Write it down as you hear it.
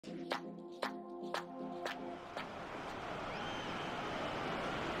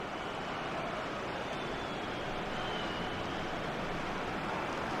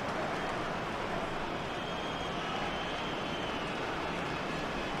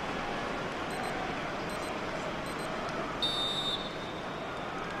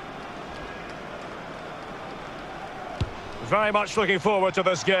Very much looking forward to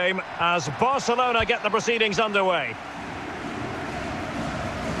this game as Barcelona get the proceedings underway.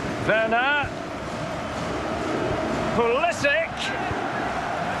 Werner. Pulisic.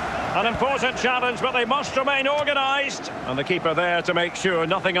 An important challenge, but they must remain organised. And the keeper there to make sure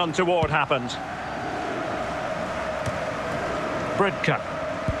nothing untoward happened. Bridka.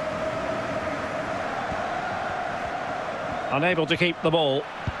 Unable to keep the ball.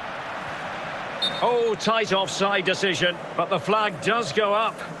 Oh, tight offside decision, but the flag does go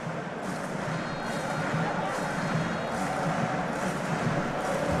up.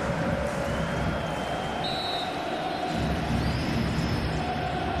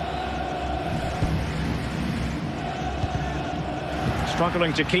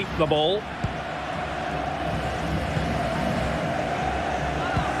 Struggling to keep the ball.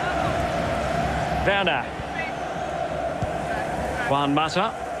 Werner. Juan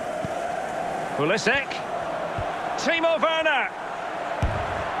Mata. Pulisic. Timo Werner.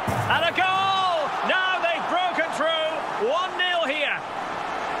 And a goal! Now they've broken through. 1-0 here.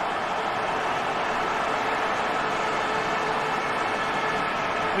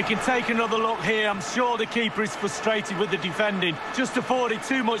 We can take another look here. I'm sure the keeper is frustrated with the defending. Just afforded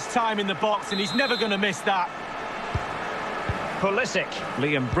too much time in the box, and he's never going to miss that. Pulisic.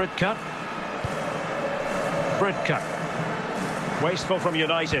 Liam Bridka. Bridka. Wasteful from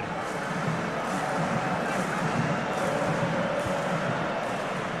United.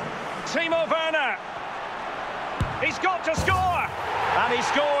 Timo Werner. He's got to score. And he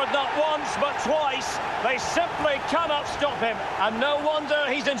scored not once but twice. They simply cannot stop him. And no wonder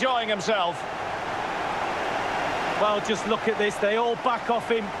he's enjoying himself. Well, just look at this. They all back off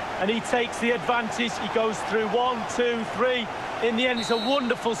him and he takes the advantage. He goes through 1, 2, 3. In the end, it's a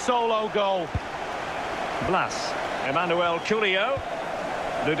wonderful solo goal. Blas. Emmanuel Coolio.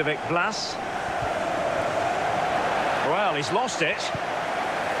 Ludovic Blas. Well, he's lost it.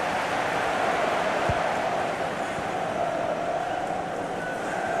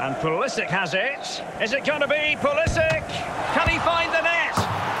 And Pulisic has it. Is it going to be Pulisic? Can he find the net?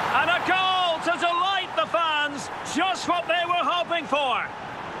 And a goal to delight the fans. Just what they were hoping for.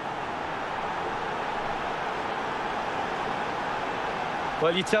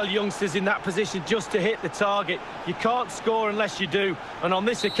 Well, you tell youngsters in that position just to hit the target. You can't score unless you do. And on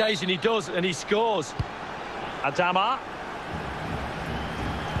this occasion, he does, and he scores. Adama.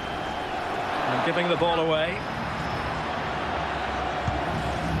 And giving the ball away.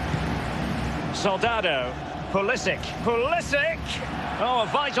 Soldado. Pulisic. Pulisic! Oh, a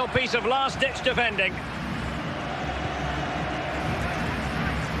vital piece of last-ditch defending.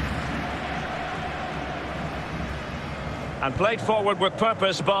 And played forward with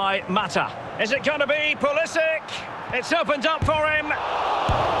purpose by Mata. Is it going to be Pulisic? It's opened up for him.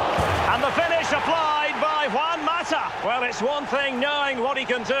 And the finish applied by Juan Mata. Well, it's one thing knowing what he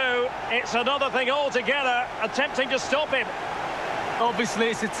can do. It's another thing altogether, attempting to stop him. Obviously,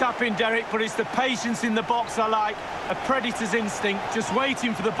 it's a tap-in, Derek, but it's the patience in the box I like. A predator's instinct, just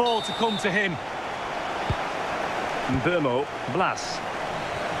waiting for the ball to come to him. Mbeumo, Blas.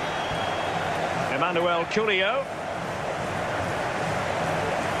 Emmanuel Coolio.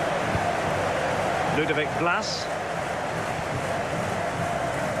 Ludovic Blas.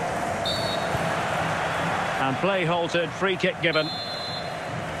 And play halted, free kick given.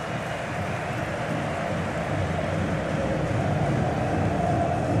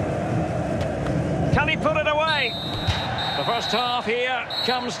 Can he put it away? The first half here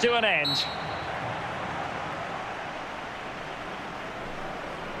comes to an end.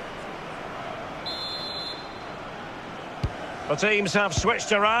 The teams have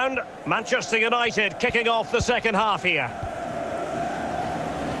switched around. Manchester United kicking off the second half here.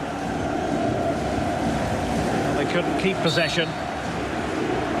 They couldn't keep possession.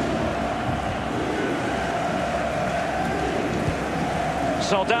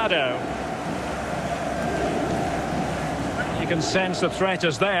 Soldado. You can sense the threat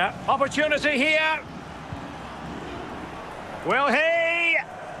is there. Opportunity here. Will he?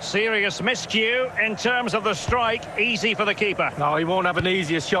 Serious miscue in terms of the strike. Easy for the keeper. No, he won't have an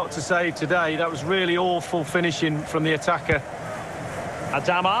easier shot to save today. That was really awful finishing from the attacker.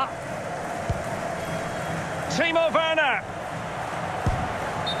 Adama. Timo Werner.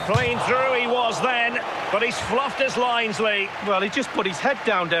 Clean through he was then, but he's fluffed his lines, Lee. Well, he just put his head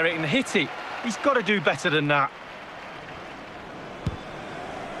down, Derek, and hit it. He's got to do better than that.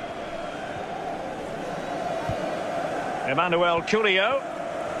 Emmanuel Coolio.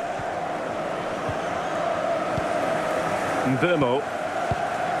 Mbeumo.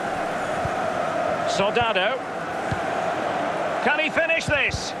 Soldado. Can he finish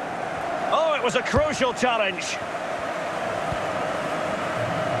this? Oh, it was a crucial challenge.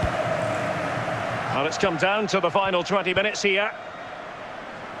 And it's come down to the final 20 minutes here.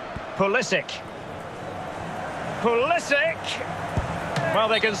 Pulisic. Well,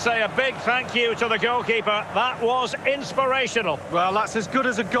 they can say a big thank you to the goalkeeper. That was inspirational. Well, that's as good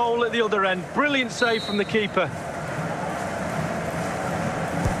as a goal at the other end. Brilliant save from the keeper.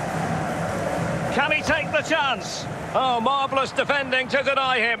 Can he take the chance? Oh, marvellous defending to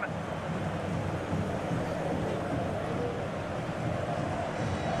deny him.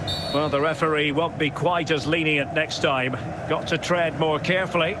 Well, the referee won't be quite as lenient next time. Got to tread more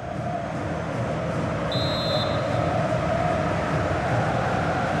carefully.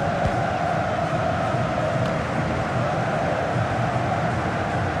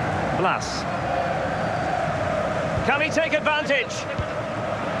 Blas. Can he take advantage?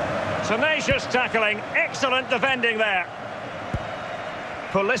 Tenacious tackling, excellent defending there.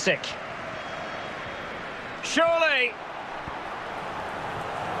 Pulisic. Surely.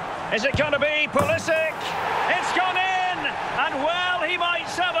 Is it going to be Pulisic? It's gone in! And well, he might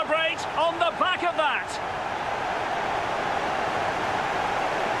celebrate on the back of that.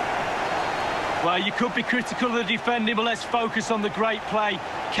 Well, you could be critical of the defending, but let's focus on the great play.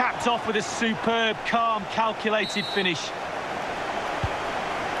 Capped off with a superb, calm, calculated finish.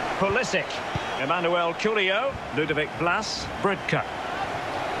 Pulisic. Emmanuel Curio. Ludovic Blas. Bridka.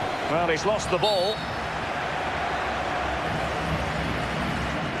 Well, he's lost the ball.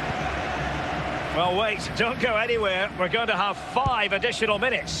 Well, wait, don't go anywhere. We're going to have 5 additional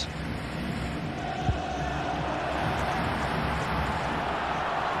minutes.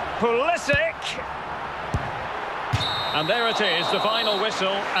 Pulisic. And there it is, the final whistle,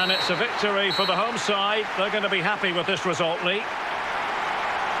 and it's a victory for the home side. They're going to be happy with this result, Lee.